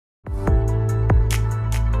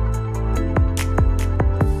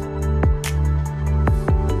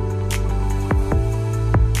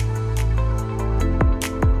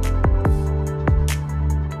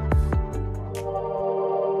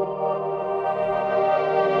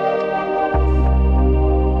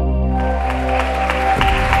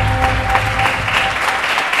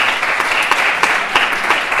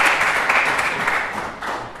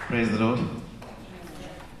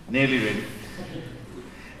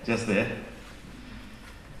just there.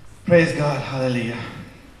 Praise God. Hallelujah.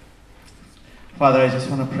 Father, I just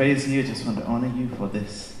want to praise you. I just want to honor you for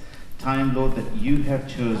this time, Lord, that you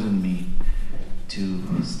have chosen me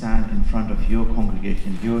to stand in front of your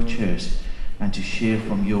congregation, your church, and to share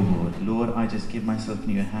from your word. Lord, I just give myself in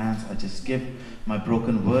your hands. I just give my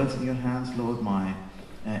broken words in your hands, Lord, my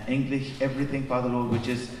English, everything, Father, Lord, which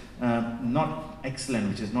is not excellent,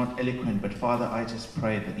 which is not eloquent, but Father, I just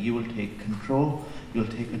pray that you will take control. You'll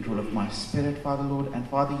take control of my spirit, Father, Lord, and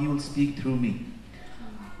Father, you will speak through me.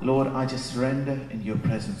 Lord, I just surrender in your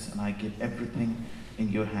presence, and I give everything in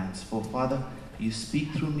your hands. For Father, you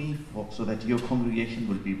speak through me so that your congregation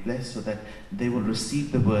will be blessed, so that they will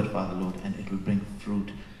receive the word, Father, Lord, and it will bring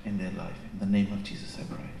fruit in their life. In the name of Jesus, I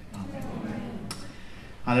pray. Amen. Amen.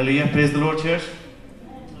 Hallelujah. Praise the Lord, church.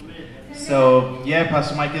 So, yeah,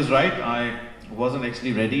 Pastor Mike is right. I wasn't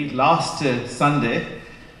actually ready. Last Sunday,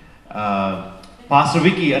 Pastor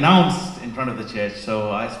Vicky announced in front of the church.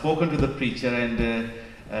 So I spoken to the preacher, and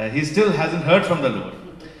he still hasn't heard from the Lord.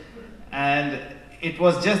 And it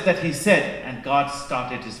was just that he said, and God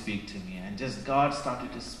started to speak to me. And just God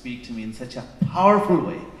started to speak to me in such a powerful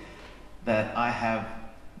way that I have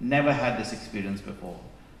never had this experience before.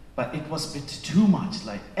 But it was a bit too much.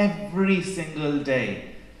 Like every single day,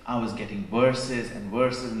 I was getting verses and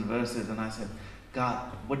verses and verses. And I said,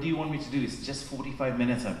 God, what do you want me to do? It's just 45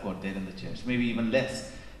 minutes I've got there in the church, maybe even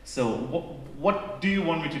less. So what do you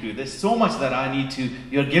want me to do? There's so much that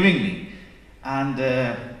you're giving me. And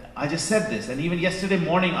I just said this. And even yesterday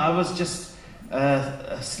morning, I was just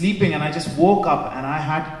sleeping, and I just woke up, and I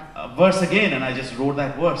had a verse again, and I just wrote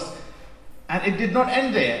that verse. And it did not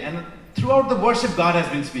end there. And throughout the worship, God has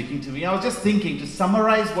been speaking to me. I was just thinking to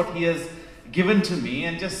summarize what he has given to me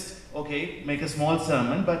and just, make a small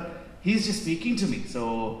sermon, but he's just speaking to me.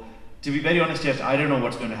 So, to be very honest, church, I don't know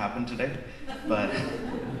what's going to happen today. But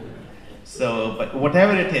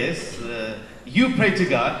whatever it is, you pray to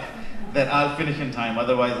God that I'll finish in time.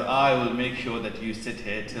 Otherwise, I will make sure that you sit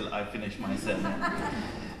here till I finish my sermon.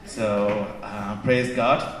 So, praise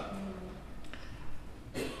God.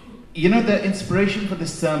 The inspiration for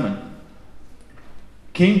this sermon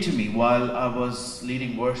came to me while I was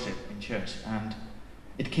leading worship in church. And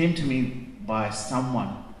it came to me by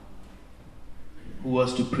someone who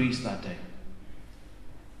was to preach that day.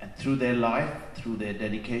 And through their life, through their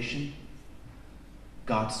dedication,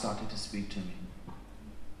 God started to speak to me.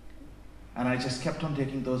 And I just kept on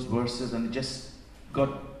taking those verses, and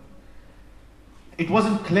it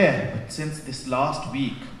wasn't clear, but since this last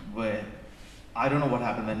week, where I don't know what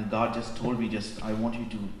happened, and God just told me, I want you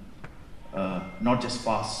to not just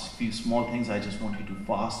fast a few small things, I just want you to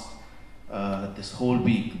fast this whole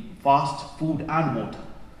week. Fast food and water.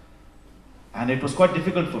 And it was quite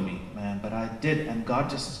difficult for me, man, but I did, and God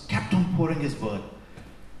just kept on pouring his word.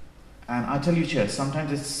 And I tell you, church,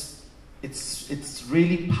 sometimes it's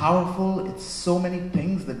really powerful. It's so many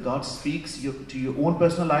things that God speaks to your own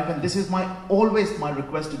personal life. And this is always my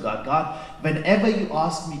request to God. God, whenever you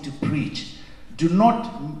ask me to preach, do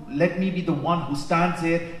not let me be the one who stands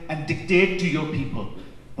here and dictate to your people,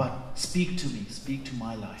 but speak to me, speak to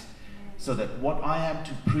my life, so that what I am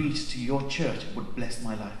to preach to your church would bless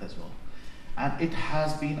my life as well. And it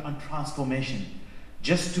has been a transformation.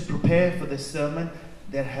 Just to prepare for this sermon,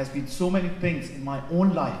 there has been so many things in my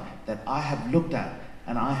own life that I have looked at,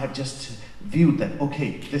 and I have just viewed that,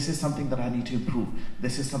 this is something that I need to improve.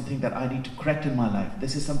 This is something that I need to correct in my life.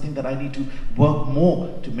 This is something that I need to work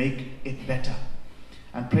more to make it better.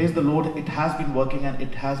 And praise the Lord, it has been working, and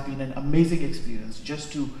it has been an amazing experience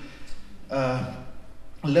just to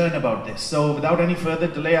learn about this. So without any further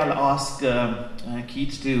delay, I'll ask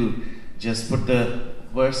Keith to just put the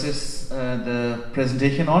verses, the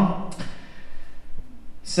presentation on.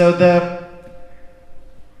 So the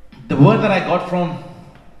word that I got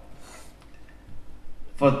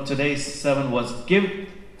for today's sermon was, give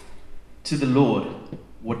to the Lord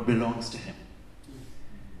what belongs to him.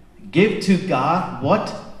 Give to God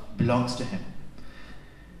what belongs to him.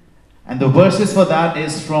 And the verses for that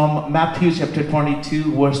is from Matthew chapter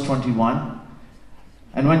 22, verse 21.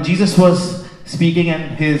 And when Jesus was speaking,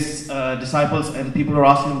 and his disciples and people were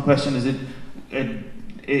asking him the question,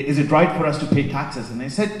 is it right for us to pay taxes? And he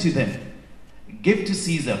said to them, give to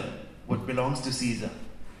Caesar what belongs to Caesar,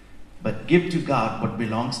 but give to God what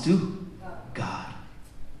belongs to God.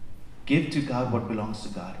 Give to God what belongs to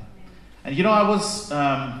God. And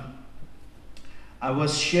I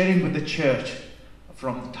was sharing with the church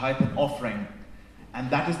from the tithe and offering, and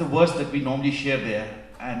that is the verse that we normally share there.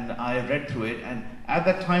 And I read through it, and at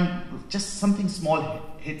that time, just something small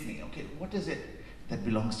hit me. What is it that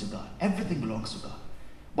belongs to God? Everything belongs to God.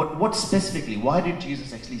 But what specifically? Why did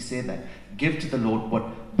Jesus actually say that? Give to the Lord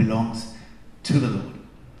what belongs to the Lord.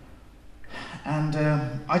 And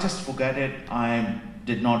I just forgot it. I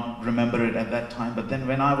did not remember it at that time. But then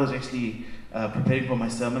when I was actually preparing for my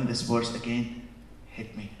sermon, this verse again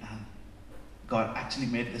hit me. And God actually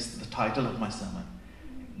made this the title of my sermon.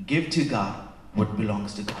 Give to God what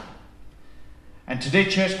belongs to God. And today,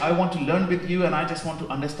 church, I want to learn with you, and I just want to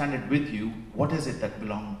understand it with you. What is it that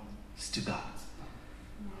belongs to God?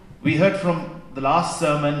 We heard from the last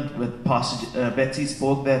sermon with Pastor Betsy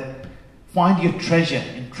spoke that find your treasure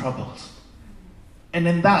in troubles. And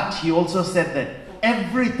in that, he also said that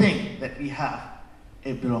everything that we have,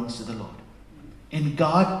 it belongs to the Lord. In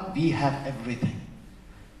God, we have everything.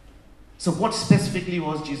 So what specifically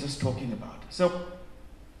was Jesus talking about? So,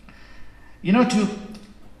 you know,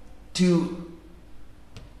 to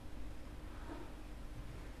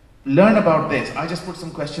learn about this, I just put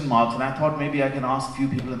some question marks, and I thought maybe I can ask a few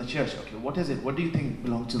people in the church. Okay, what is it? What do you think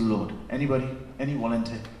belongs to the Lord? Anybody? Any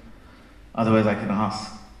volunteer? Otherwise, I can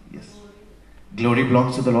ask. Yes. Glory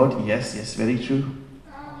belongs to the Lord. Yes, yes, very true.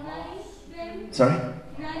 Sorry?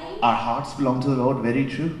 Our hearts belong to the Lord. Very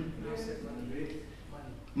true.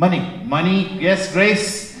 Money. Yes,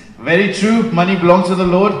 grace. Very true. Money belongs to the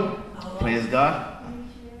Lord. Praise God.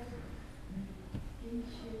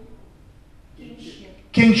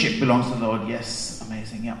 Kingship belongs to the Lord. Yes,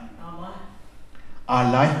 amazing. Yeah.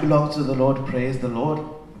 Our life belongs to the Lord. Praise the Lord.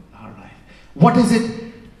 Our life. What is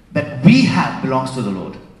it that we have belongs to the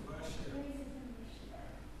Lord?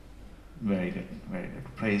 Very good. Very good.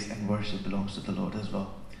 Praise and worship belongs to the Lord as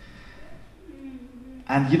well.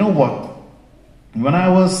 And you know what? When I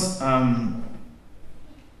was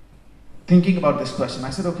thinking about this question, I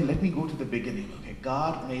said, okay, let me go to the beginning. Okay,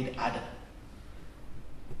 God made Adam.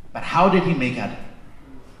 But how did he make Adam?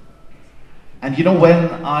 And you know,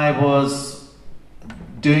 when I was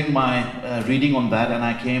doing my reading on that, and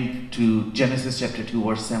I came to Genesis chapter 2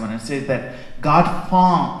 verse 7, it says that God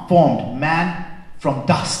formed man from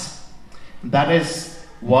dust. That is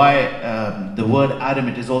why the word Adam,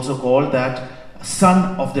 it is also called that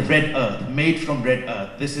son of the red earth, made from red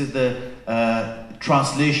earth. This is the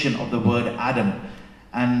translation of the word Adam.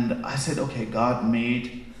 And I said, okay, God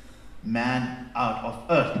made man out of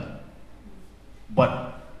earth. But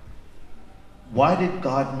why did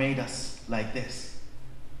God make us like this?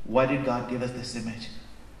 Why did God give us this image?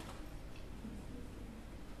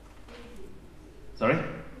 Sorry?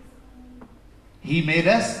 He made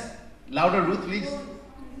us, louder Ruth please.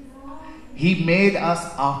 He made us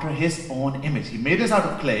after his own image. He made us out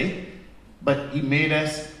of clay, but he made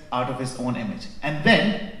us out of his own image. And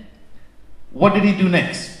then, what did he do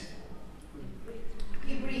next?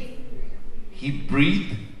 He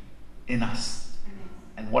breathed in us.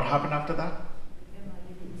 And what happened after that?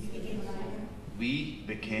 We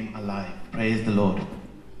became alive. Praise the Lord.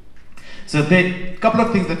 So there are a couple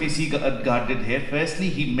of things that we see God did here. Firstly,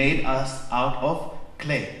 he made us out of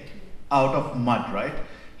clay, out of mud, right?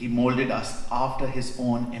 He molded us after his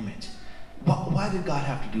own image. Why did God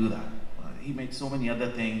have to do that? He made so many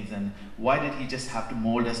other things, and why did he just have to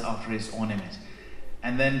mold us after his own image?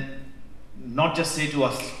 And then not just say to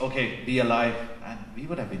us, okay, be alive, and we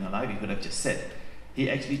would have been alive, he could have just said. He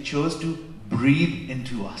actually chose to breathe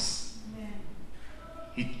into us.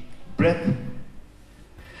 He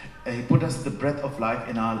put us the breath of life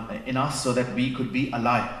in us so that we could be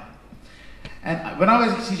alive. And when I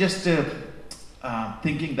was actually just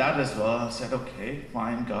thinking that as well, I said, okay,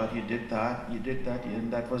 fine, God, you did that,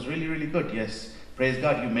 and that was really, really good. Yes, praise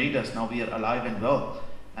God, you made us, now we are alive and well,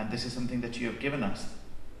 and this is something that you have given us.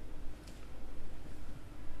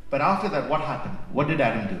 But after that, what happened? What did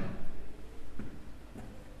Adam do?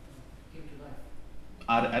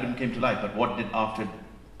 Adam came to life, but what did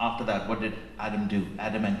after that, what did Adam do?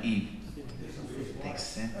 Adam and Eve. They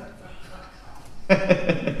sinned.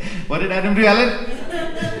 What did Adam do, Alan?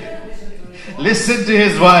 Listen to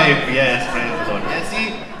his wife. Yes, praise the Lord. Yeah,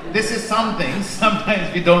 see, this is something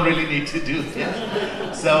sometimes we don't really need to do.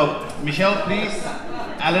 Yes. So, Michelle, please.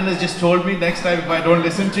 Alan has just told me next time if I don't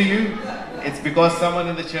listen to you, it's because someone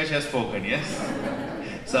in the church has spoken. Yes.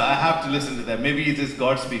 So I have to listen to them. Maybe it is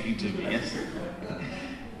God speaking to me. Yes.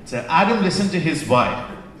 So Adam listened to his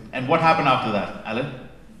wife. And what happened after that, Alan?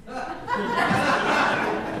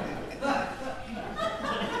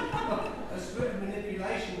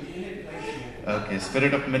 Okay,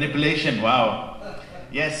 spirit of manipulation. Wow.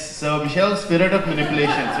 Yes, so Michelle, spirit of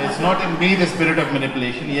manipulation. So it's not in me the spirit of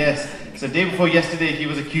manipulation. Yes. So day before yesterday, he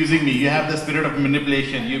was accusing me. You have the spirit of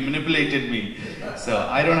manipulation. You manipulated me. So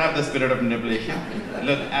I don't have the spirit of manipulation.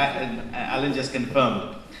 Look, Alan just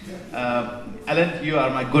confirmed. Ellen, you are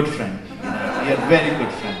my good friend. You're a very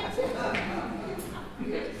good friend.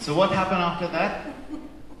 So what happened after that?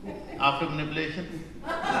 After manipulation?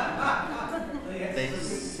 They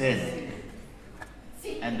sinned.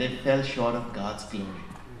 And they fell short of God's glory.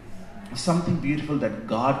 Something beautiful that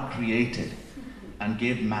God created and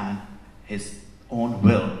gave man his own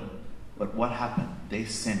will. But what happened? They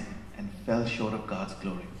sinned and fell short of God's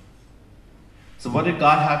glory. So what did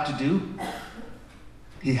God have to do?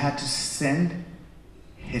 He had to send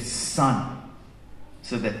his son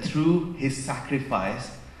so that through his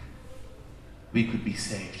sacrifice we could be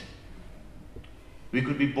saved. We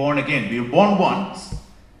could be born again. We were born once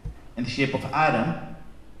in the shape of Adam,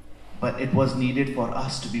 but it was needed for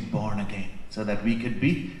us to be born again so that we could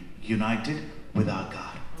be united with our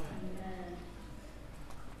God.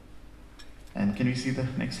 And can we see the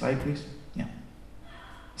next slide, please? Yeah.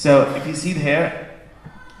 So if you see here,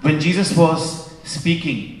 when Jesus was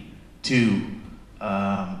speaking to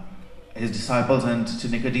his disciples and to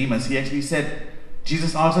Nicodemus, he actually said,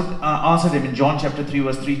 Jesus answered him in John chapter 3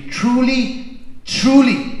 verse 3, truly,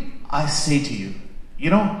 truly, I say to you. You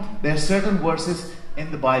know, there are certain verses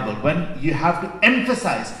in the Bible when you have to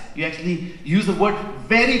emphasize, you actually use the word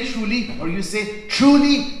very truly, or you say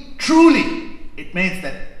truly, truly. It means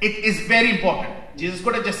that it is very important. Jesus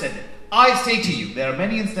could have just said it. I say to you. There are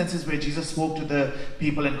many instances where Jesus spoke to the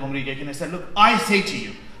people in congregation and said, look, I say to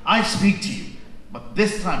you, I speak to you. But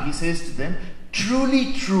this time he says to them,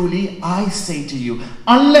 truly, truly, I say to you,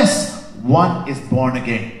 unless one is born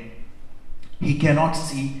again, he cannot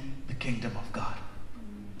see the kingdom of God.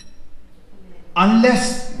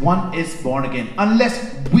 Unless one is born again,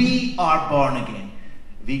 unless we are born again,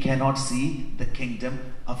 we cannot see the kingdom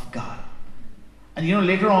of God. And you know,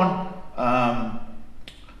 later on,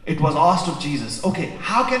 it was asked of Jesus, okay,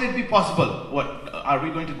 how can it be possible? What, are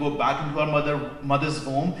we going to go back into our mother's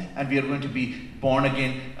womb and we are going to be born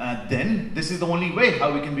again? Then this is the only way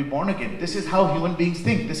how we can be born again. This is how human beings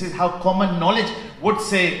think. This is how common knowledge would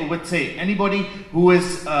say. Anybody who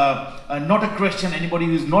is not a Christian, anybody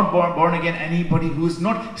who is not born again, anybody who is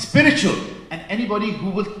not spiritual, and anybody who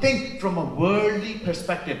will think from a worldly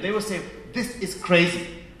perspective, they will say, this is crazy.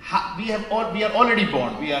 We are already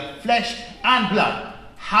born. We are flesh and blood.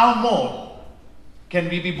 How more can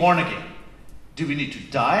we be born again? Do we need to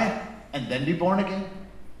die and then be born again?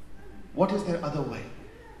 What is there other way?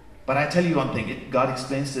 But I tell you one thing. God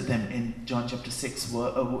explains to them in John chapter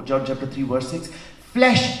 3 verse 6.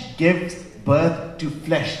 Flesh gives birth to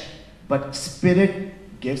flesh, but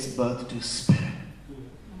spirit gives birth to spirit.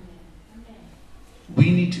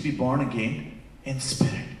 We need to be born again in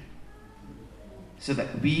spirit, so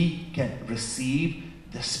that we can receive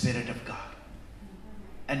the Spirit of God.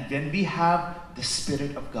 And when we have the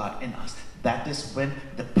Spirit of God in us, that is when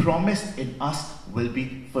the promise in us will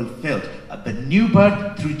be fulfilled. The new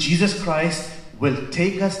birth through Jesus Christ will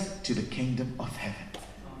take us to the kingdom of heaven.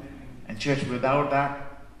 Amen. And church, without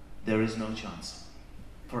that, there is no chance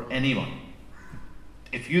for anyone.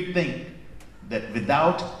 If you think that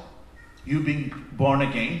without you being born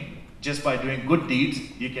again, just by doing good deeds,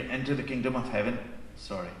 you can enter the kingdom of heaven,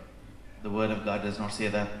 sorry. The word of God does not say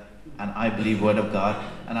that. And I believe word of God,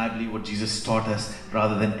 and I believe what Jesus taught us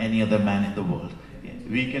rather than any other man in the world.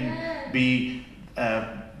 We can be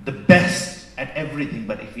the best at everything,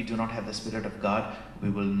 but if we do not have the Spirit of God,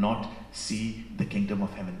 we will not see the kingdom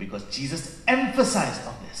of heaven. Because Jesus emphasized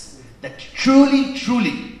on this, that truly,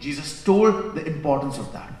 truly, Jesus told the importance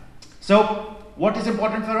of that. So, what is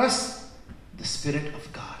important for us? The Spirit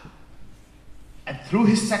of God. And through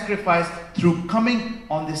his sacrifice, through coming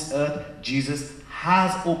on this earth, Jesus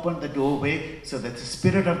has opened the doorway so that the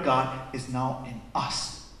Spirit of God is now in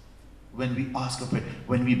us. When we ask of it,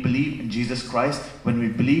 when we believe in Jesus Christ, when we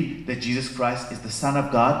believe that Jesus Christ is the Son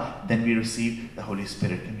of God, then we receive the Holy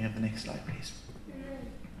Spirit. Can we have the next slide, please?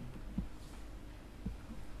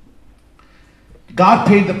 God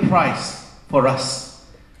paid the price for us,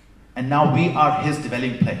 and now we are his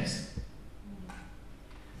dwelling place.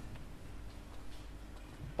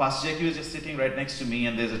 Pastor Jackie was just sitting right next to me,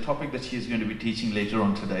 and there's a topic that she's going to be teaching later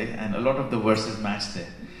on today, and a lot of the verses match there.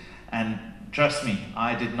 And trust me,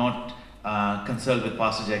 I did not consult with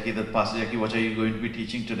Pastor Jackie that, Pastor Jackie, what are you going to be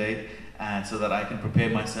teaching today? And so that I can prepare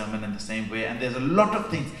my sermon in the same way. And there's a lot of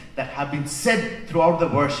things that have been said throughout the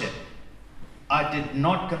worship. I did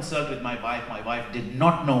not consult with my wife. My wife did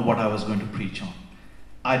not know what I was going to preach on.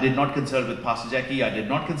 I did not consult with Pastor Jackie. I did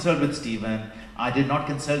not consult with Stephen. I did not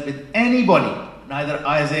consult with anybody. Neither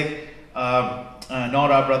Isaac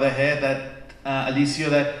nor our brother here, that Alicia,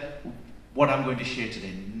 that what I'm going to share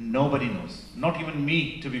today. Nobody knows. Not even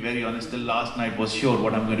me, to be very honest, till last night was sure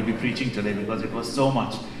what I'm going to be preaching today, because it was so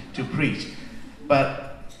much to preach.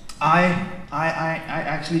 But I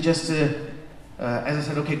actually just, as I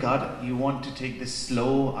said, okay, God, you want to take this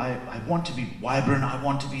slow. I want to be vibrant. I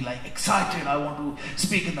want to be like excited. I want to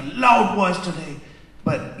speak in a loud voice today.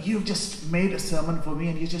 But you've just made a sermon for me,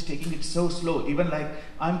 and you're just taking it so slow. Even like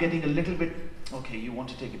I'm getting a little bit, okay, you want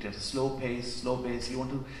to take it at a slow pace. You want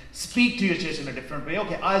to speak to your church in a different way.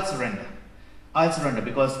 Okay, I'll surrender.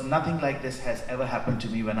 Because nothing like this has ever happened to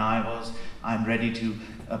me when I'm ready to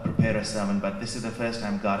prepare a sermon. But this is the first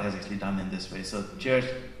time God has actually done in this way. So church,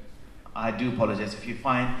 I do apologize if you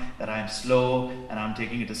find that I'm slow and I'm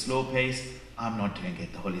taking it at a slow pace. I'm not doing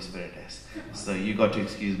it, the Holy Spirit is. So you got to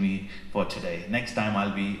excuse me for today. Next time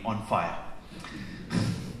I'll be on fire.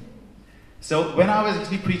 So when I was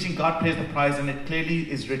actually preaching, God pays the price, and it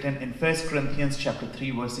clearly is written in 1 Corinthians chapter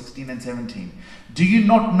 3, verse 16 and 17. Do you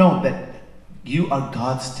not know that you are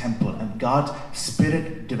God's temple, and God's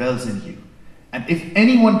Spirit dwells in you? And if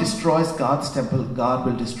anyone destroys God's temple, God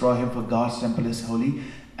will destroy him, for God's temple is holy,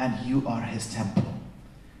 and you are his temple.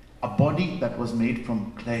 A body that was made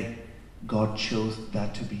from clay, God chose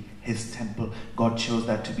that to be his temple. God chose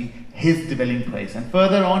that to be his dwelling place. And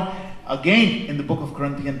further on, again in the book of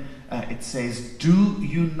Corinthians, it says, do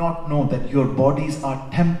you not know that your bodies are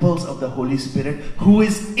temples of the Holy Spirit who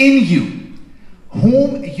is in you,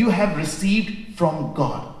 whom you have received from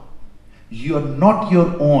God? You are not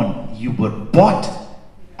your own. You were bought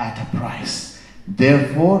at a price.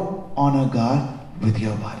 Therefore, honor God with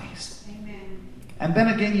your bodies. Amen. And then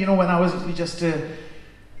again, when I was just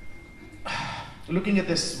looking at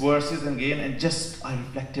these verses again, and I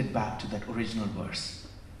reflected back to that original verse.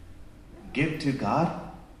 Give to God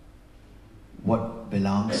what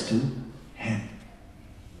belongs to him.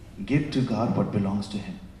 Give to God what belongs to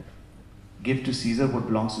him. Give to Caesar what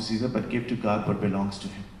belongs to Caesar, but give to God what belongs to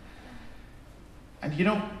him. And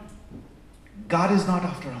God is not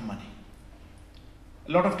after our money.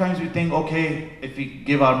 A lot of times we think, okay, if we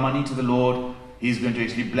give our money to the Lord, he's going to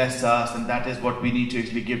actually bless us, and that is what we need to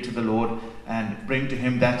actually give to the Lord and bring to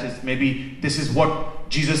him. That is, maybe this is what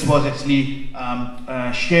Jesus was actually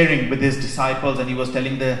sharing with his disciples, and he was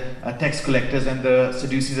telling the tax collectors and the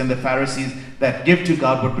Sadducees and the Pharisees that give to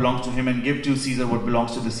God what belongs to him and give to Caesar what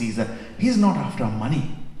belongs to the Caesar. He's not after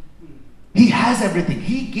money. He has everything.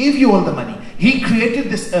 He gave you all the money. He created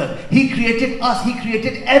this earth. He created us. He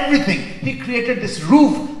created everything. He created this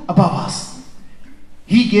roof above us.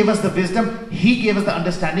 He gave us the wisdom. He gave us the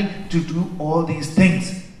understanding to do all these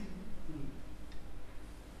things.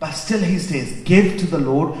 But still he says, give to the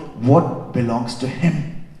Lord what belongs to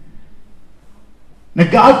him. Now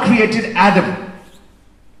God created Adam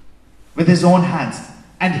with his own hands,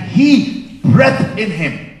 and he breathed in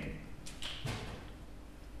him.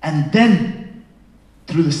 And then,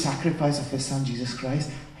 through the sacrifice of his son Jesus Christ,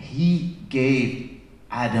 he gave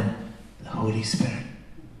Adam the Holy Spirit,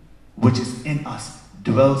 which is in us,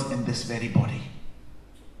 dwells in this very body.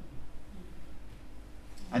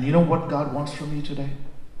 And you know what God wants from you today?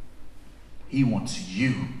 He wants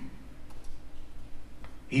you.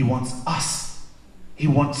 He wants us. He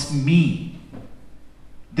wants me.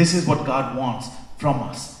 This is what God wants from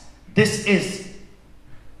us. This is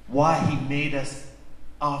why he made us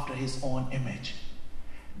after his own image.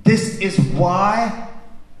 This is why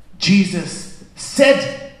Jesus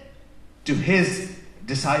said to his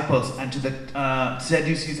disciples and to the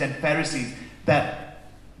Sadducees and Pharisees that,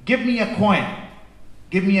 give me a coin,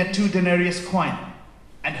 give me a 2 denarius coin,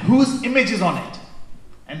 and whose image is on it?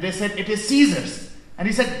 And they said, it is Caesar's. And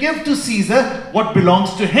he said, give to Caesar what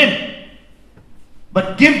belongs to him,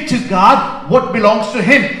 but give to God what belongs to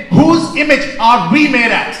him. Whose image are we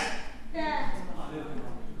made at?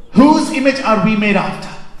 Whose image are we made after?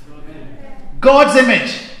 God's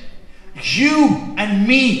image. You and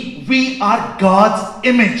me, we are God's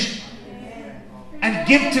image. And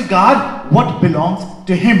give to God what belongs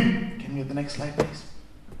to him. Can we have the next slide, please?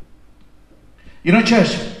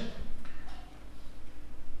 Church,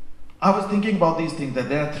 I was thinking about these things, that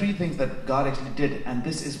there are 3 things that God actually did, and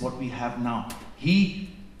this is what we have now. He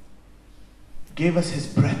gave us his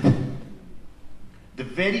breath. The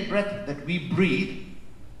very breath that we breathe,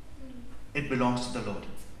 it belongs to the Lord.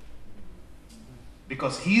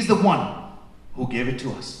 Because he is the one who gave it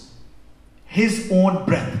to us. His own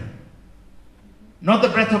breath. Not the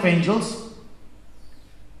breath of angels,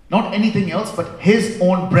 not anything else, but his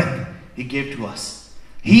own breath he gave to us.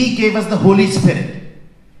 He gave us the Holy Spirit.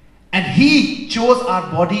 And he chose our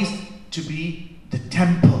bodies to be the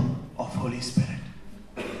temple of Holy Spirit.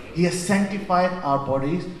 He has sanctified our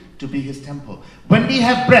bodies to be his temple. When we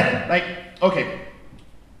have breath, like, okay,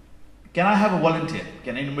 Can I have a volunteer?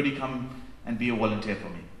 Can anybody come and be a volunteer for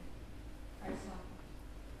me?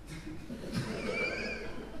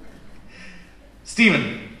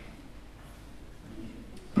 Stephen.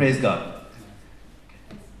 Praise God.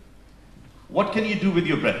 What can you do with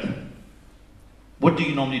your breath? What do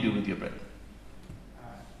you normally do with your breath?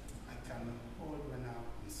 I can hold when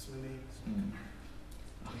I'm swimming.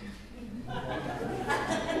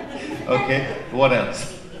 Okay. What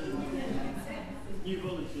else? You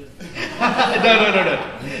volunteer. No.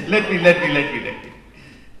 Let me.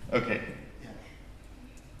 Okay. Yeah.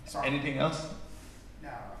 Sorry. Anything else?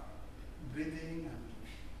 Yeah. Breathing and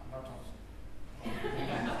a lot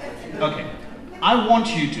of. Okay. I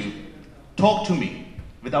want you to talk to me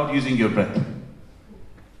without using your breath.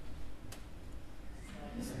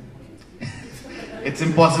 It's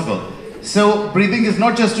impossible. So breathing is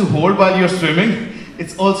not just to hold while you're swimming,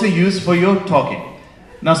 it's also used for your talking.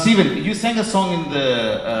 Now, Stephen, you sang a song in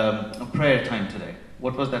the prayer time today.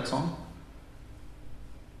 What was that song?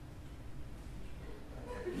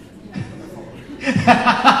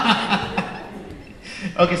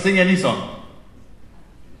 Okay, sing any song.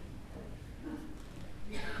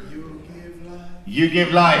 You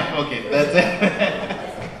give life. Okay, that's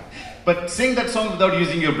it. But sing that song without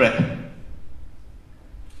using your breath.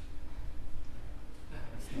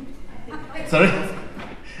 Sorry?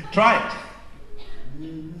 Try it.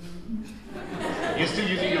 You're still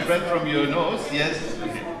using your breath from your nose? Yes?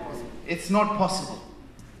 Okay. It's not possible.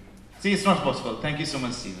 See, it's not possible. Thank you so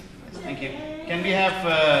much, Stephen. Yes, thank you. Can we have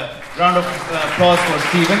a round of applause for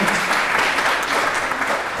Stephen?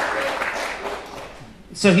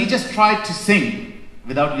 So he just tried to sing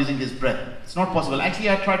without using his breath. It's not possible. Actually,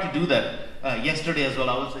 I tried to do that yesterday as well.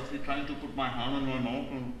 I was actually trying to put my hand on my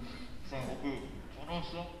mouth and say, okay,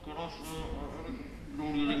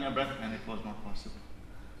 using my breath, and it was not possible.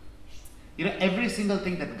 You know, every single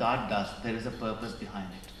thing that God does, there is a purpose behind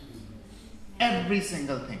it. Every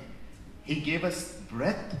single thing. He gave us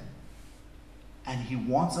breath, and He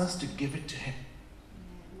wants us to give it to Him.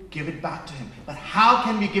 Give it back to Him. But how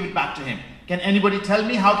can we give it back to Him? Can anybody tell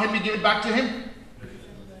me how can we give it back to Him?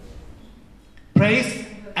 Praise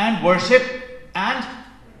and worship and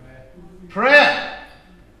prayer.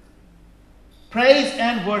 Praise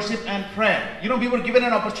and worship and prayer. You know, we were given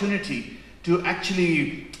an opportunity to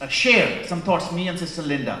actually share some thoughts, me and Sister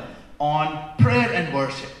Linda, on prayer and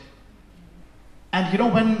worship. And you know,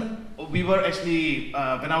 when we were actually,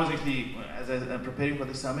 when I was actually preparing for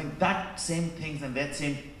this sermon, that same things and that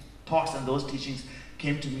same thoughts and those teachings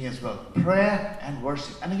came to me as well. Prayer and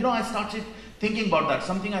worship. And you know, I started thinking about that,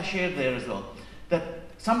 something I shared there as well. That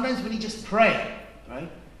sometimes when you just pray, right,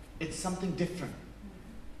 it's something different.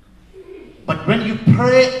 But when you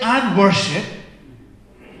pray and worship,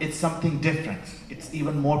 it's something different. It's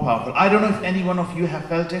even more powerful. I don't know if any one of you have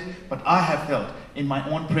felt it, but I have felt in my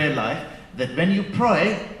own prayer life that when you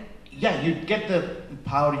pray, yeah, you get the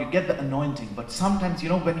power, you get the anointing. But sometimes, you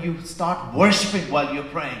know, when you start worshiping while you're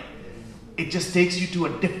praying, it just takes you to a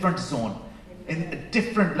different zone. In a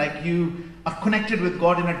different, like you are connected with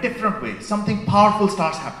God in a different way. Something powerful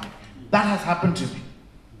starts happening. That has happened to me.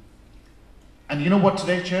 And you know what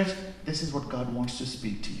today, church? This is what God wants to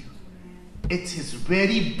speak to you. It's His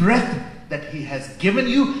very breath that He has given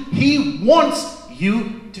you. He wants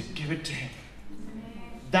you to give it to Him.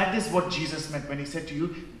 That is what Jesus meant when He said to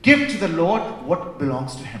you, give to the Lord what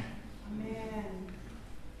belongs to Him.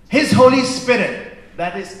 His Holy Spirit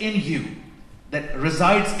that is in you, that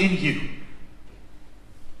resides in you.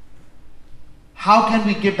 How can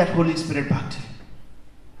we give that Holy Spirit back to Him?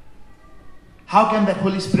 How can that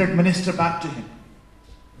Holy Spirit minister back to Him?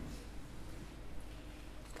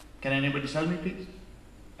 Can anybody tell me, please?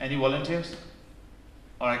 Any volunteers?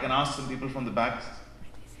 Or I can ask some people from the back.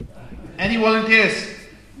 Any volunteers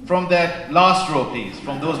from that last row, please?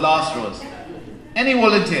 From those last rows. Any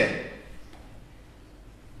volunteer?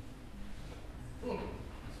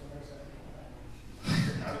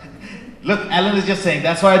 Look, Alan is just saying,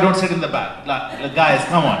 that's why I don't sit in the back. Guys,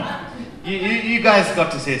 come on. You guys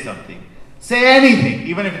got to say something. Say anything,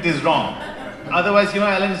 even if it is wrong. Otherwise, you know,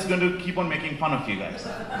 Alan is going to keep on making fun of you guys.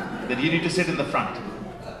 That you need to sit in the front.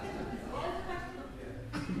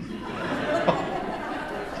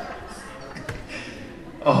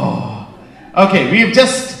 Oh. Okay, we've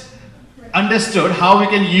just understood how we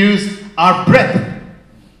can use our breath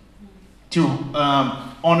to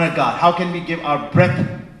honor God. How can we give our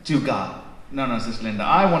breath to God? No, Sister Linda,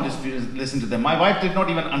 I want to listen to them. My wife did not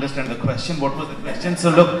even understand the question. What was the question? So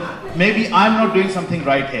look, maybe I'm not doing something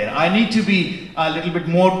right here. I need to be a little bit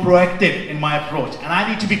more proactive in my approach. And I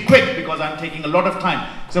need to be quick because I'm taking a lot of time.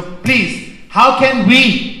 So please, how can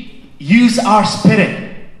we use our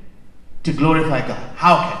spirit to glorify God?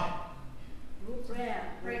 How can?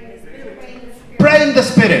 Pray in the Spirit. Pray in the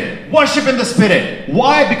Spirit. Worship in the Spirit.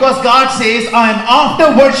 Why? Because God says, I am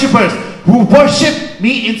after worshippers who worship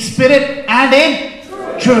me in spirit and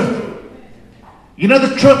in truth. You know,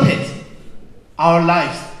 the truth is our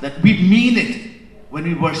lives, that we mean it when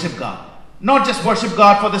we worship God. Not just worship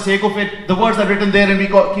God for the sake of it. The words are written there and we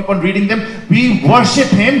keep on reading them. We worship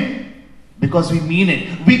Him because we mean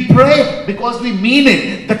it. We pray because we mean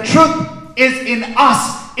it. The truth is in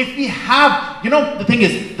us. If we have, the thing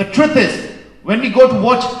is, the truth is, when we go to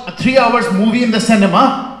watch a 3 hours movie in the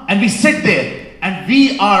cinema and we sit there and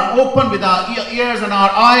we are open with our ears and our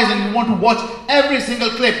eyes and we want to watch every single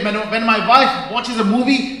clip. When my wife watches a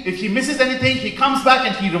movie, if she misses anything, he comes back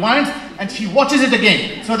and he rewinds and she watches it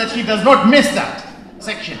again so that she does not miss that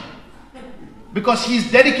section. Because she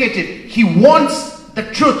is dedicated. He wants the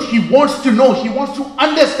truth. He wants to know. He wants to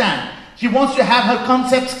understand. He wants to have her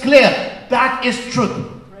concepts clear. That is truth.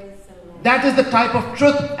 That is the type of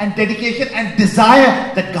truth and dedication and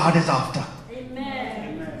desire that God is after.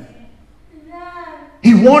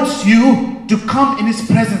 He wants you to come in His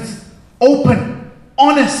presence, open,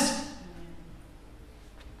 honest,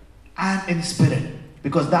 and in spirit.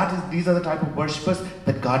 Because these are the type of worshippers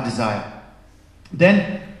that God desires.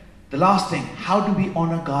 Then, the last thing, how do we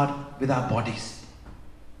honor God with our bodies?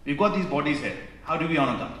 We've got these bodies here. How do we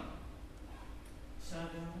honor God? Serving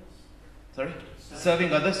others. Sorry?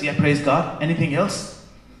 Serving others, yeah, praise God. Anything else?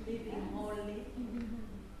 Living holy.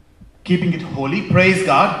 Keeping it holy, praise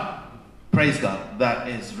God. Praise God. That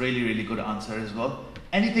is really, really good answer as well.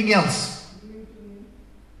 Anything else?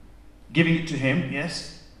 Giving it to Him,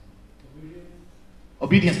 yes.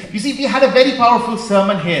 Obedience. You see, we had a very powerful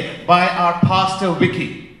sermon here by our pastor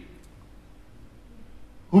Vicky,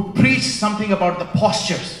 who preached something about the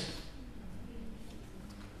postures.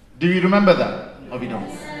 Do you remember that? Or we don't?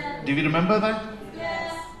 Do we remember that?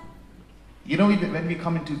 Yes. When we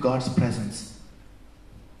come into God's presence,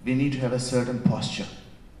 we need to have a certain posture.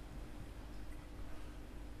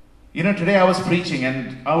 Today I was preaching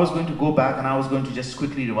and I was going to go back and I was going to just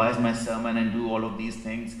quickly revise my sermon and do all of these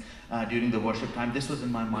things during the worship time. This was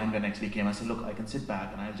in my mind when I actually came. I said, look, I can sit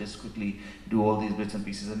back and I'll just quickly do all these bits and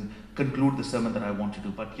pieces and conclude the sermon that I want to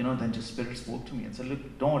do. But then just Spirit spoke to me and said,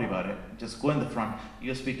 look, don't worry about it. Just go in the front.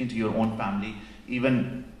 You're speaking to your own family.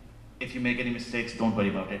 Even if you make any mistakes, don't worry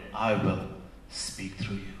about it. I will speak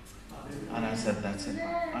through you. And I said, that's it.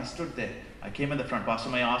 I stood there. I came in the front. Pastor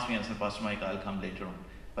Mike asked me, I said, Pastor Mike, I'll come later on.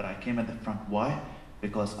 But I came at the front. Why?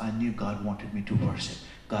 Because I knew God wanted me to worship.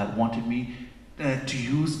 God wanted me to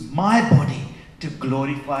use my body to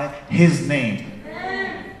glorify His name.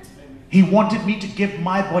 He wanted me to give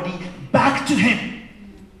my body back to Him.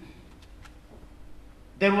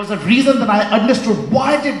 There was a reason that I understood.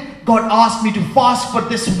 Why did God ask me to fast for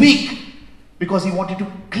this week? Because He wanted to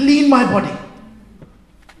clean my body.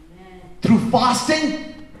 Through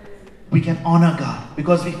fasting, we can honor God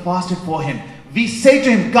because we fasted for Him. We say to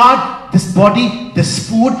Him, God, this body, this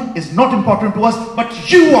food is not important to us, but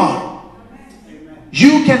You are. Amen.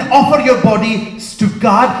 You can offer your bodies to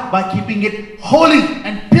God by keeping it holy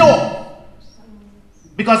and pure.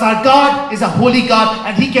 Because our God is a holy God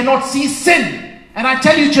and He cannot see sin. And I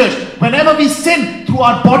tell you, church, whenever we sin through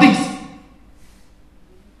our bodies,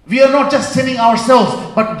 we are not just sinning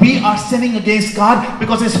ourselves, but we are sinning against God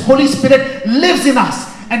because His Holy Spirit lives in us.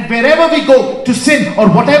 And wherever we go to sin or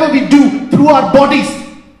whatever we do through our bodies,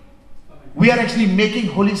 we are actually making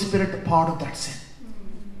Holy Spirit a part of that sin.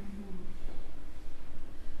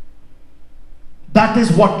 That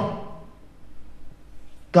is what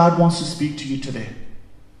God wants to speak to you today.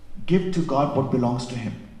 Give to God what belongs to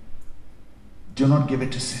Him. Do not give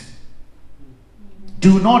it to sin.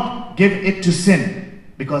 Do not give it to sin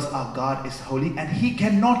because our God is holy and He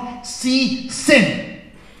cannot see sin.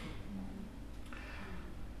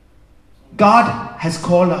 God has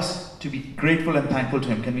called us to be grateful and thankful to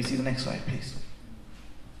Him. Can we see the next slide, please?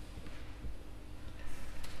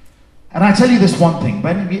 And I tell you this one thing.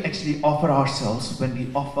 When we actually offer ourselves, when we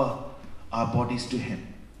offer our bodies to Him,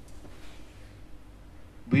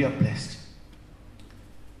 we are blessed.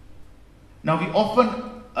 Now we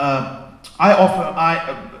often, I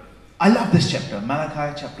love this chapter,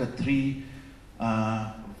 Malachi chapter 3,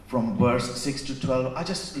 from verse 6 to 12. I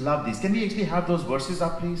just love these. Can we actually have those verses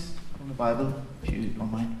up, please? From the Bible, if you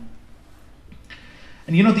don't mind.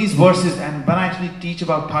 And these verses, and when I actually teach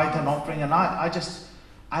about tithe and offering, and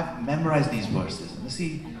I've memorized these verses. And you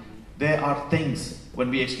see, there are things when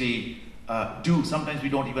we actually do, sometimes we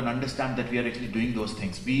don't even understand that we are actually doing those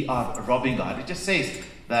things. We are robbing God. It just says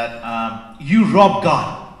that you rob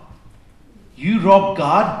God. You rob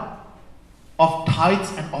God of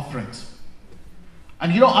tithes and offerings.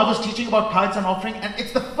 And I was teaching about tithes and offering, and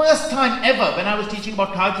it's the first time ever when I was teaching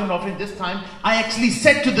about tithes and offering this time, I actually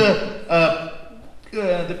said to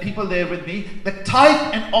the people there with me, that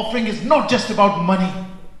tithe and offering is not just about money.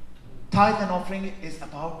 Tithe and offering is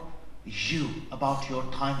about you, about your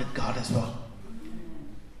time with God as well.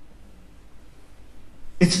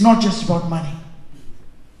 It's not just about money.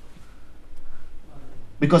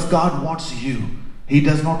 Because God wants you. He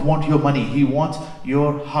does not want your money. He wants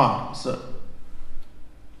your heart. So,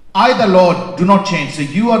 I, the Lord, do not change. So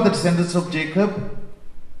you are the descendants of Jacob,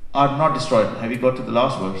 are not destroyed. Have you got to the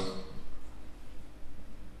last verse?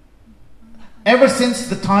 Ever since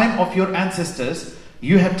the time of your ancestors,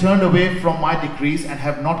 you have turned away from my decrees and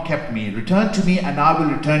have not kept me. Return to me and I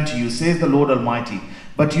will return to you, says the Lord Almighty.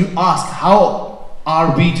 But you ask, how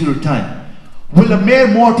are we to return? Will a mere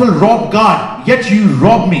mortal rob God? Yet you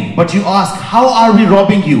rob me. But you ask, how are we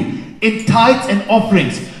robbing you? In tithes and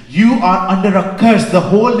offerings. You are under a curse, the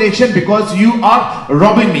whole nation, because you are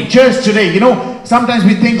robbing me. Church today, sometimes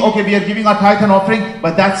we think, okay, we are giving our tithe and offering,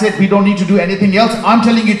 but that's it. We don't need to do anything else. I'm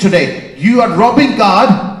telling you today, you are robbing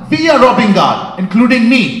God. We are robbing God, including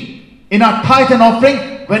me, in our tithe and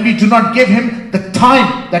offering when we do not give Him the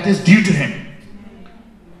time that is due to Him.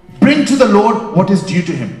 Bring to the Lord what is due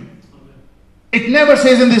to Him. It never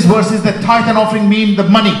says in these verses that tithe and offering mean the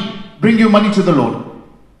money. Bring your money to the Lord.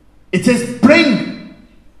 It says bring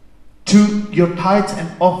to your tithes and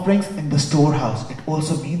offerings in the storehouse. It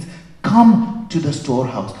also means come to the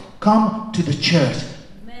storehouse. Come to the church.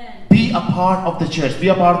 Amen. Be a part of the church. Be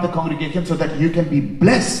a part of the congregation so that you can be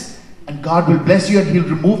blessed. And God will bless you and He'll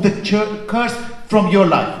remove the curse from your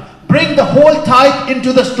life. Bring the whole tithe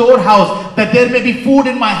into the storehouse that there may be food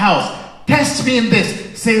in my house. Test me in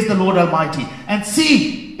this, says the Lord Almighty. And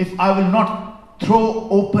see if I will not throw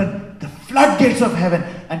open the floodgates of heaven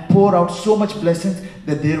and pour out so much blessings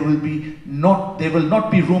that there will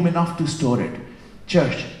not be room enough to store it.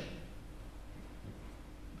 Church,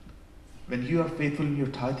 when you are faithful in your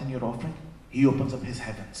tithe and your offering, He opens up His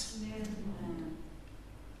heavens.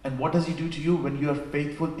 And what does He do to you when you are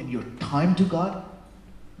faithful in your time to God?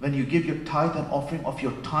 When you give your tithe and offering of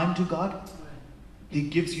your time to God, He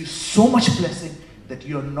gives you so much blessing that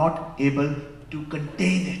you are not able to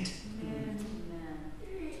contain it.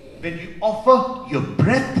 When you offer your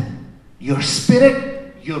breath, your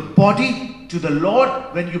spirit, your body to the Lord,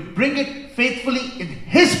 when you bring it faithfully in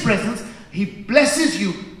His presence, He blesses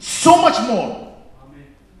you so much more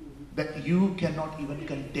that you cannot even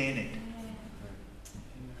contain it.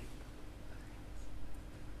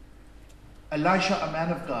 Elisha, a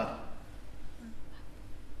man of God,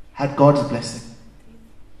 had God's blessing.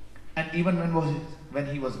 And even when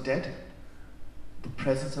he was dead, the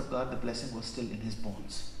presence of God, the blessing was still in his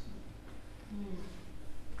bones.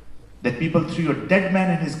 That people threw a dead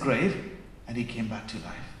man in his grave and he came back to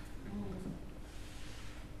life.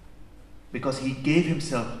 Because he gave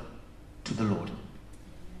himself to the Lord.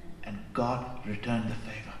 And God returned the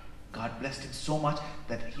favor. God blessed him so much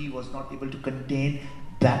that he was not able to contain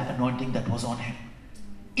that anointing that was on him.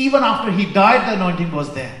 Even after he died, the anointing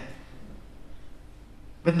was there.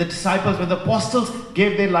 When the disciples, when the apostles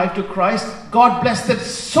gave their life to Christ, God blessed them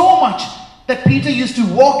so much that Peter used to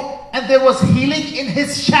walk and there was healing in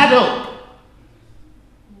his shadow.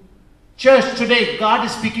 Church, today God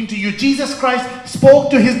is speaking to you. Jesus Christ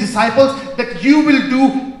spoke to His disciples that you will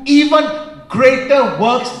do even greater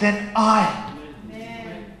works than I.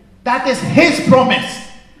 Amen. That is His promise.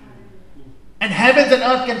 And heavens and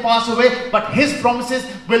earth can pass away, but His promises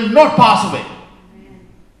will not pass away.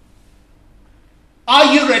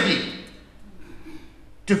 Are you ready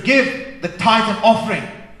to give the tithe and offering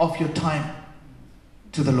of your time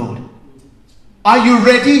to the Lord? Are you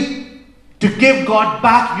ready to give God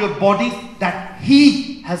back your body that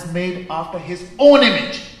He has made after His own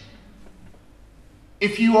image?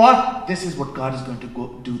 If you are, this is what God is going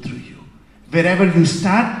to do through you. Wherever you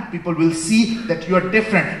stand, people will see that you are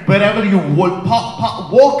different. Wherever you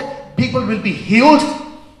walk, people will be healed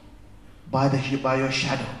by your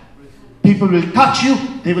shadow. People will touch you,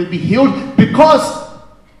 they will be healed because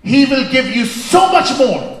He will give you so much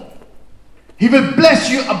more. He will bless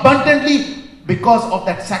you abundantly because of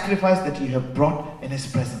that sacrifice that you have brought in His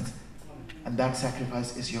presence. And that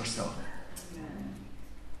sacrifice is yourself.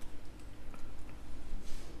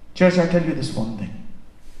 Church, I tell you this one thing.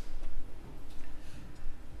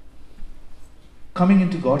 Coming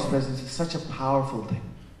into God's presence is such a powerful thing.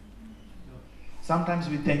 Sometimes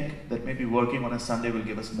we think that maybe working on a Sunday will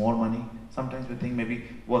give us more money. Sometimes we think maybe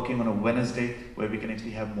working on a Wednesday where we can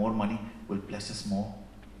actually have more money will bless us more.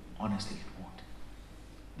 Honestly, it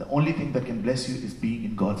won't. The only thing that can bless you is being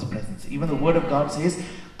in God's presence. Even the Word of God says,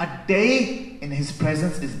 a day in His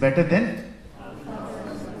presence is better than?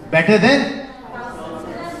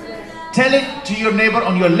 Tell it to your neighbor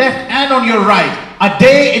on your left and on your right. A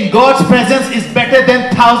day in God's presence is better than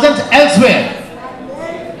 1,000 elsewhere.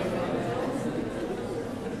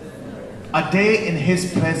 A day in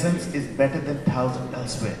His presence is better than 1,000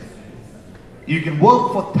 elsewhere. You can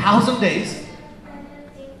work for 1,000 days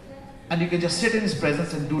and you can just sit in His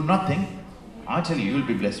presence and do nothing. I tell you, you'll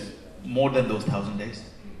be blessed more than those 1,000 days.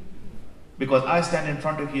 Because I stand in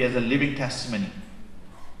front of you as a living testimony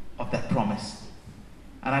of that promise.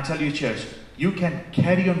 And I tell you, church, you can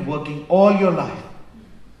carry on working all your life.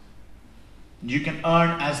 You can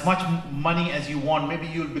earn as much money as you want. Maybe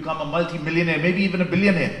you'll become a multi-millionaire, maybe even a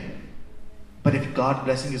billionaire. But if God's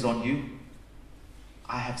blessing is on you,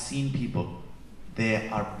 I have seen people, they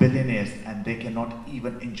are billionaires and they cannot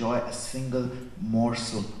even enjoy a single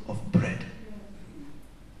morsel of bread.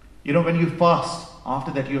 You know, when you fast,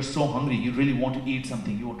 after that you're so hungry, you really want to eat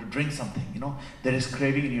something, you want to drink something, you know, there is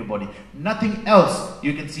craving in your body. Nothing else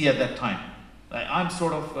you can see at that time. I'm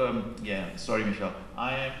sort of, sorry Michelle,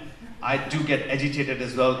 I do get agitated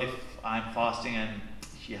as well if I'm fasting and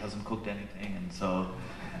she hasn't cooked anything, and so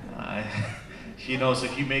she knows,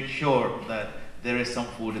 if you make sure that there is some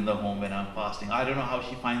food in the home when I'm fasting. I don't know how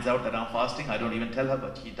she finds out that I'm fasting. I don't even tell her,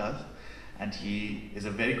 but she does. And she is a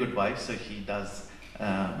very good wife, so she does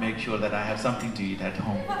make sure that I have something to eat at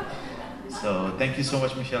home. So thank you so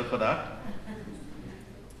much, Michelle, for that.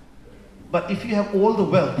 But if you have all the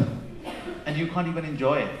wealth and you can't even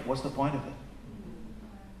enjoy it, what's the point of it?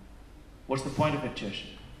 What's the point of it, church?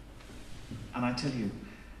 And I tell you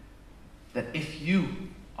that if you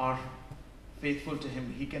are faithful to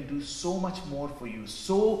Him, He can do so much more for you.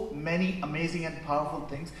 So many amazing and powerful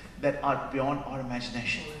things that are beyond our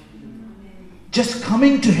imagination. Just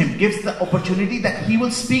coming to Him gives the opportunity that He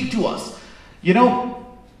will speak to us. You know,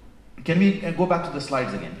 can we go back to the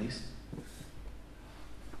slides again, please?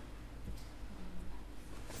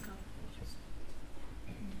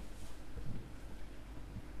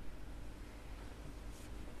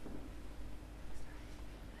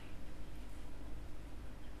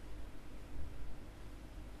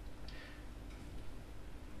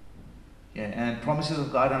 Yeah, and promises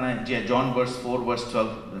of God, and John verse 4, verse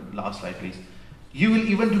 12, last slide please. You will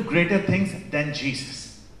even do greater things than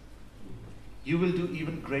Jesus. You will do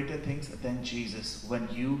even greater things than Jesus when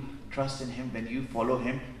you trust in Him, when you follow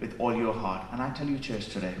Him with all your heart. And I tell you, church,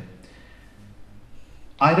 today,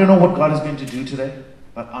 I don't know what God is going to do today,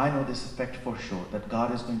 but I know this fact for sure, that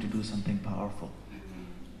God is going to do something powerful.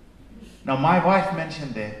 Now, my wife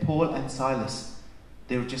mentioned there, Paul and Silas,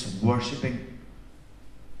 they were just worshipping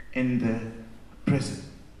in the prison.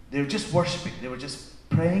 They were just worshipping. They were just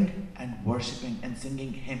praying and worshipping and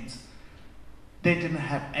singing hymns. They didn't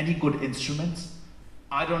have any good instruments.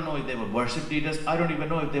 I don't know if they were worship leaders. I don't even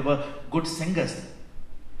know if they were good singers.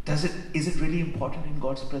 Is it really important in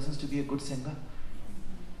God's presence to be a good singer?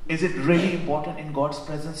 Is it really important in God's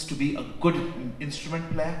presence to be a good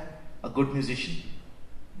instrument player, a good musician?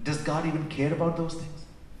 Does God even care about those things?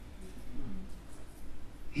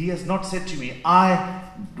 He has not said to me, I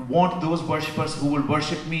want those worshippers who will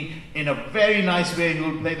worship me in a very nice way, who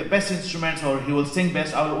will play the best instruments or he will sing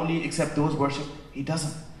best. I will only accept those worship. He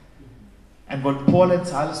doesn't. And when Paul and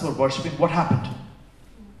Silas were worshiping, what happened?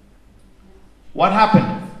 What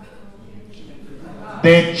happened?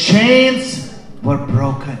 Their chains were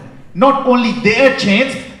broken. Not only their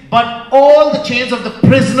chains, but all the chains of the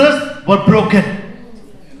prisoners were broken.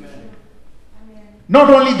 Not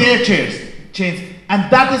only their chains. And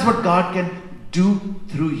that is what God can do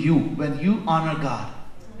through you when you honor God.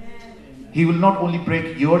 He will not only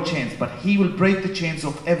break your chains, but He will break the chains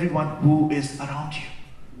of everyone who is around you.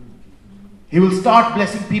 He will start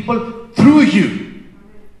blessing people through you.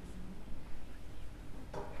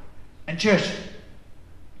 And church,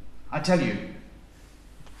 I tell you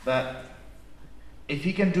that if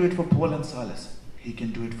He can do it for Paul and Silas, He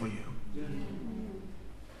can do it for you.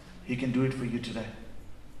 He can do it for you today.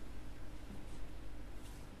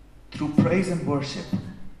 Through praise and worship,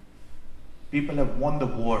 people have won the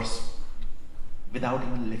wars without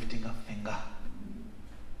even lifting a finger.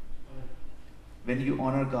 When you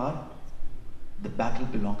honor God, the battle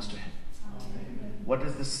belongs to Him. What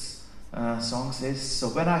does this song say? So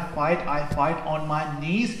when I fight on my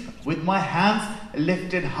knees with my hands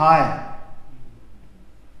lifted high,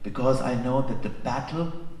 because I know that the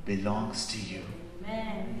battle belongs to you.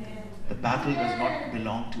 The battle does not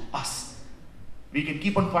belong to us. We can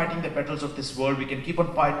keep on fighting the battles of this world. We can keep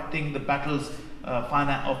on fighting the battles of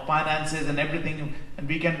finances and everything. And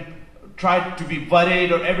we can try to be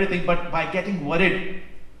worried or everything, but by getting worried,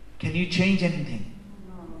 can you change anything?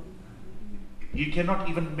 You cannot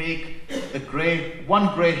even make the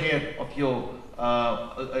one gray hair of your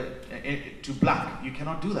to black. You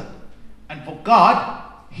cannot do that. And for God,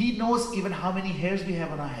 He knows even how many hairs we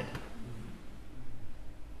have on our head.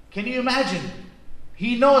 Can you imagine?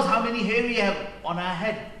 He knows how many hairs we have on our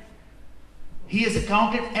head. He has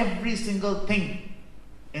accounted every single thing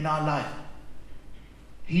in our life.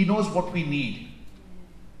 He knows what we need.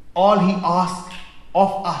 All He asks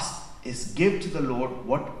of us is give to the Lord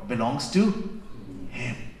what belongs to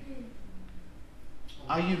Him.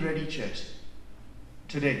 Are you ready, church,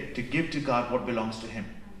 today to give to God what belongs to Him?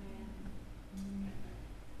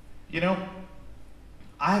 You know,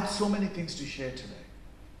 I have so many things to share today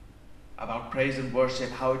about praise and worship,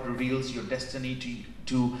 how it reveals your destiny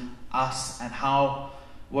to us, and how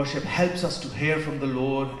worship helps us to hear from the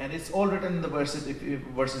Lord. And it's all written in the verses. If you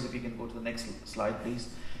can go to the next slide, please.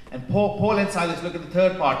 And Paul and Silas, look at the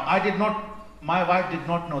third part. My wife did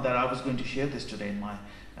not know that I was going to share this today in my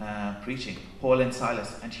preaching. Paul and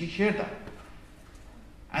Silas, and she shared that.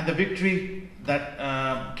 And the victory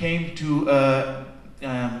that came to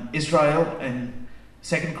Israel in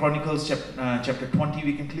 2 Chronicles chapter 20,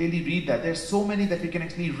 we can clearly read that. There's so many that we can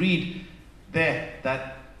actually read there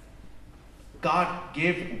that God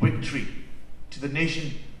gave victory to the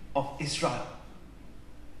nation of Israel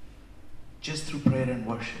just through prayer and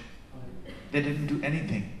worship. They didn't do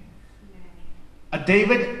anything.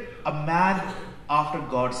 David, a man after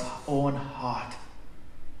God's own heart.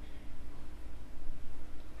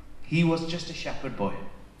 He was just a shepherd boy.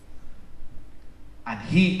 And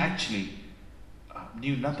he actually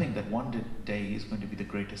knew nothing that one day he is going to be the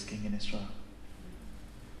greatest king in Israel.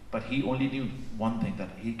 But he only knew one thing, that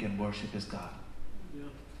he can worship his God. Yeah.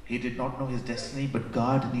 He did not know his destiny, but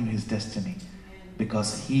God knew his destiny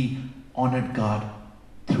because he honored God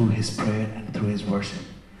through his prayer and through his worship.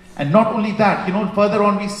 And not only that, further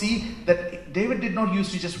on we see that David did not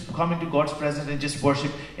used to just come into God's presence and just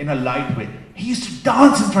worship in a light way. He used to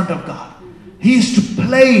dance in front of God. He used to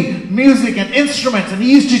play music and instruments, and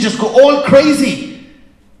he used to just go all crazy.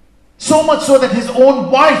 So much so that his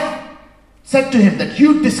own wife said to him that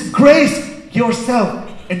you disgrace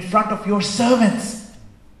yourself in front of your servants.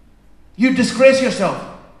 You disgrace yourself.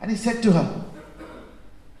 And he said to her,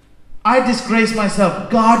 I disgrace myself.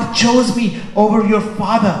 God chose me over your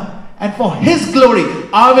father, and for his glory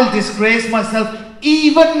I will disgrace myself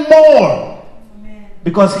even more. Amen.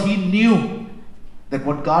 Because he knew that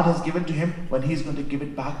what God has given to him, when he's going to give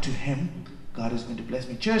it back to him, God is going to bless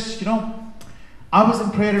me. Church, I was in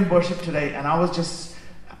prayer and worship today, and I was just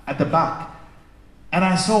at the back, and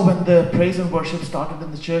I saw when the praise and worship started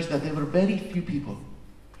in the church that there were very few people.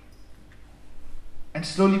 And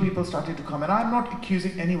slowly people started to come. And I'm not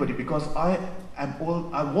accusing anybody, because I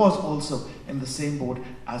was also in the same boat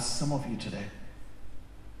as some of you today.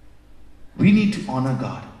 We need to honor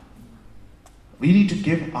God. We need to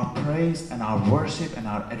give our praise and our worship and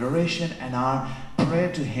our adoration and our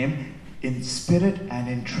prayer to Him in spirit and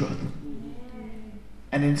in truth.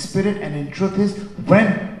 And in spirit and in truth is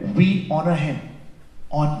when we honor Him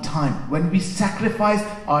on time. When we sacrifice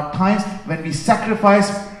our times, when we sacrifice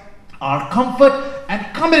our comfort and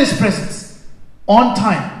come in His presence on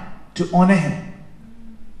time to honor Him.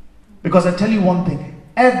 Because I tell you one thing,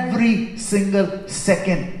 every single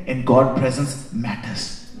second in God's presence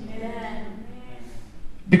matters.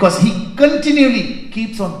 Because He continually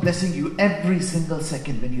keeps on blessing you every single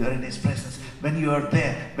second when you are in His presence, when you are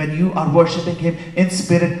there, when you are worshipping Him in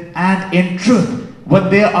spirit and in truth. When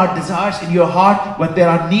there are desires in your heart, when there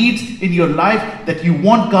are needs in your life that you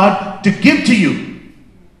want God to give to you,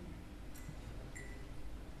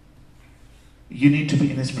 you need to be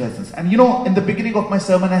in His presence. And in the beginning of my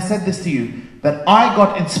sermon, I said this to you, that I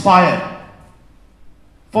got inspired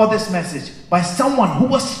for this message by someone who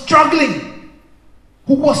was struggling,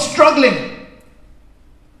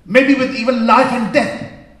 maybe with even life and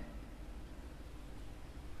death.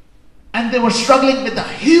 And they were struggling with a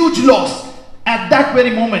huge loss at that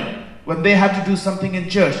very moment when they had to do something in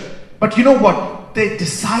church. But you know what? They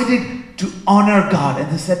decided to honor God,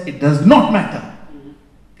 and they said, it does not matter.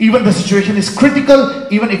 Even the situation is critical,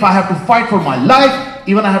 even if I have to fight for my life,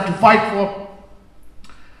 even I have to fight for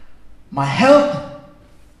my health,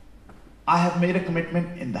 I have made a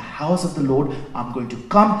commitment in the house of the Lord. I'm going to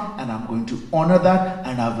come and I'm going to honor that,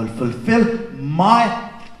 and I will fulfill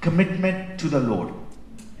my commitment to the Lord.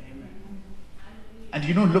 Amen.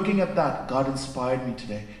 And looking at that, God inspired me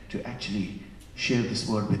today to actually share this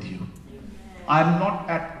word with you. I'm not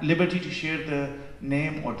at liberty to share the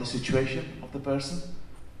name or the situation of the person,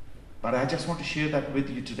 but I just want to share that with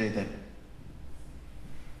you today, that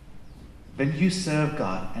when you serve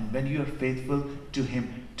God and when you are faithful to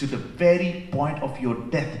Him to the very point of your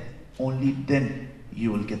death, only then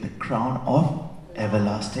you will get the crown of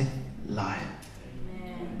everlasting life.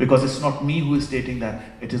 Because it's not me who is stating that,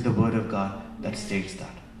 it is the Word of God that states that.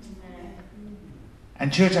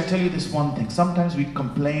 And church, I tell you this one thing. Sometimes we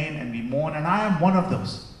complain and we mourn, and I am one of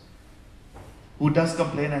those who does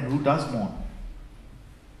complain and who does mourn.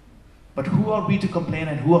 But who are we to complain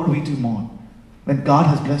and who are we to mourn when God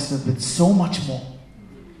has blessed us with so much more?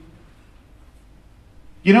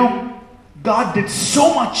 You know, God did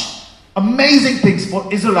so much amazing things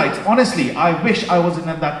for Israelites. Honestly, I wish I was in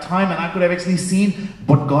at that time and I could have actually seen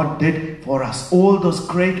what God did for us. All those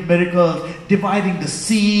great miracles, dividing the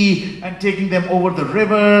sea and taking them over the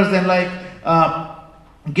rivers, and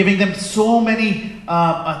giving them so many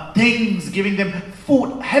things, giving them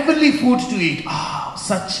food, heavenly food to eat.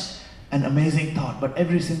 Such an amazing thought. But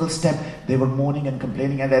every single step they were mourning and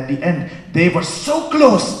complaining, and at the end they were so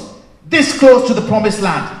close, this close to the promised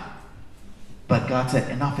land. But God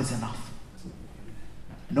said, enough is enough.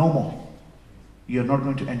 No more. You're not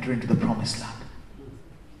going to enter into the promised land.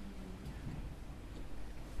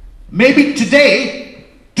 Maybe today,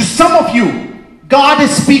 to some of you, God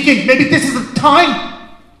is speaking. Maybe this is the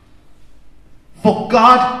time for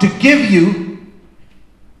God to give you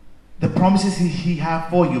the promises He has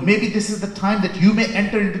for you. Maybe this is the time that you may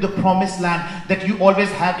enter into the promised land that you always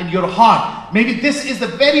have in your heart. Maybe this is the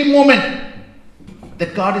very moment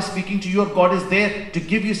that God is speaking to you, or God is there to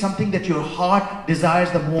give you something that your heart desires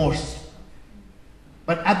the most.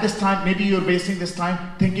 But at this time, maybe you're wasting this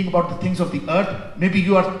time thinking about the things of the earth. Maybe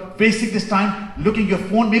you are wasting this time looking at your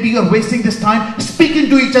phone. Maybe you're wasting this time speaking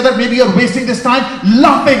to each other. Maybe you're wasting this time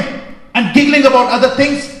laughing and giggling about other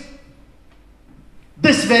things.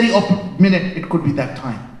 This very minute, it could be that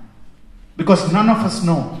time. Because none of us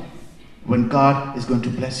know when God is going to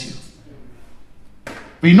bless you.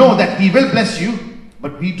 We know that He will bless you,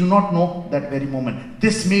 but we do not know that very moment.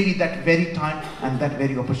 This may be that very time and that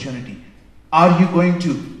very opportunity. Are you going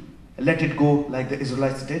to let it go like the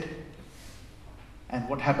Israelites did? And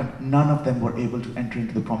what happened? None of them were able to enter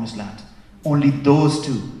into the promised land. Only those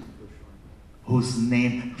two whose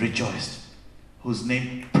name rejoiced, whose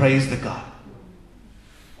name praised the God,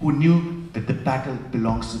 who knew that the battle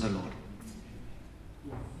belongs to the Lord.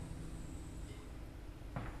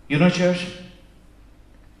 You know, church,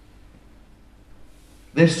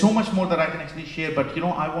 there's so much more that I can actually share, but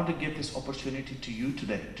I want to give this opportunity to you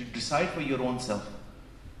today to decide for your own self.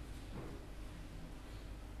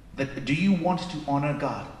 That do you want to honor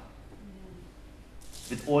God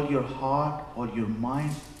with all your heart, all your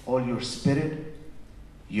mind, all your spirit,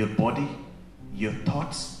 your body, your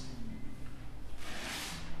thoughts?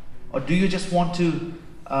 Or do you just want to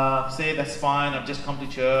say, that's fine, I've just come to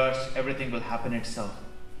church, everything will happen itself?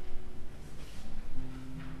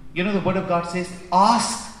 You know, the Word of God says,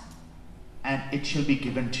 ask and it shall be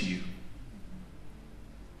given to you.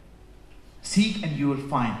 Seek and you will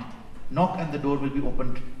find. Knock and the door will be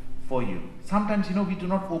opened for you. Sometimes, we do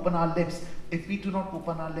not open our lips. If we do not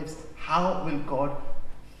open our lips, how will God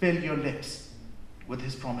fill your lips with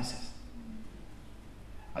His promises?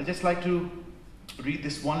 I'd just like to read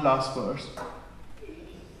this one last verse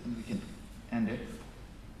and we can end it.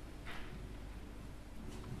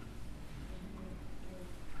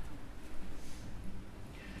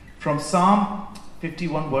 From Psalm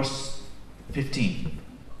 51 verse 15.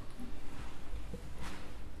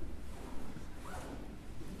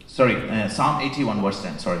 Psalm 81 verse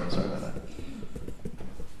 10. Sorry about that.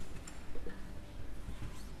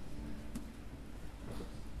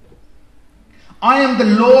 I am the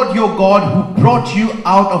Lord your God who brought you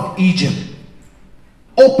out of Egypt.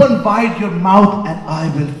 Open wide your mouth and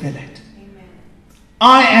I will fill it. Amen.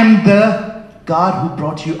 I am the God who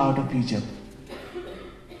brought you out of Egypt.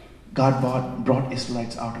 God brought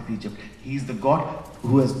Israelites out of Egypt. He's the God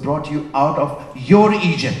who has brought you out of your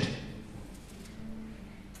Egypt.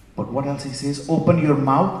 But what else He says? Open your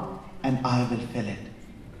mouth and I will fill it.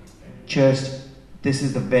 Church, this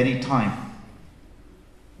is the very time.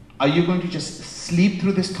 Are you going to just sleep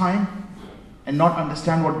through this time and not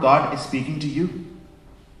understand what God is speaking to you?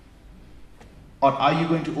 Or are you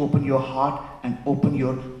going to open your heart and open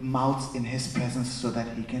your mouths in His presence so that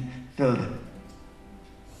He can fill them?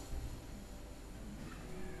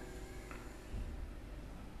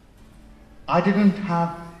 I didn't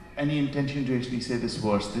have any intention to actually say this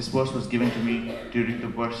verse. This verse was given to me during the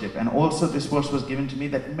worship. And also this verse was given to me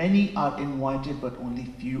that many are invited but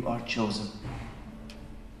only few are chosen.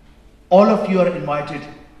 All of you are invited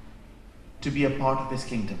to be a part of His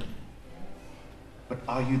kingdom. But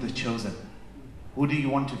are you the chosen? Who do you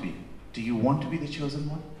want to be? Do you want to be the chosen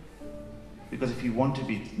one? Because if you want to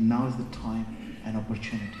be, now is the time and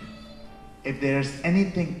opportunity. If there's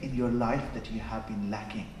anything in your life that you have been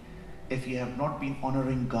lacking, if you have not been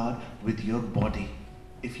honoring God with your body,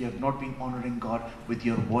 if you have not been honoring God with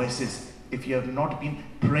your voices, if you have not been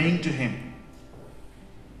praying to Him,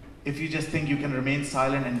 if you just think you can remain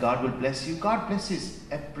silent and God will bless you, God blesses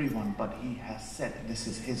everyone, but He has said, this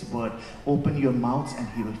is His word, open your mouths and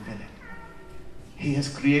He will fill it. He has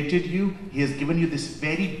created you, He has given you this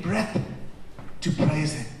very breath to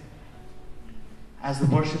praise Him. As the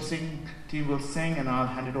worship team will sing, and I'll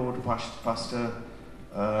hand it over to Pastor.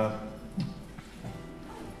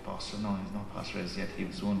 Pastor, no, he's not pastor as yet.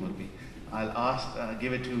 He soon will be. I'll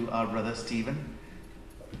give it to our brother Stephen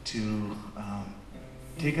to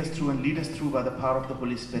take us through and lead us through by the power of the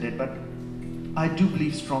Holy Spirit. But I do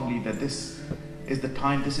believe strongly that this is the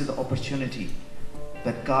time, this is the opportunity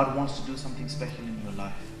that God wants to do something special in your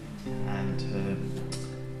life. And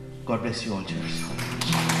God bless you all,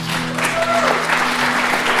 church.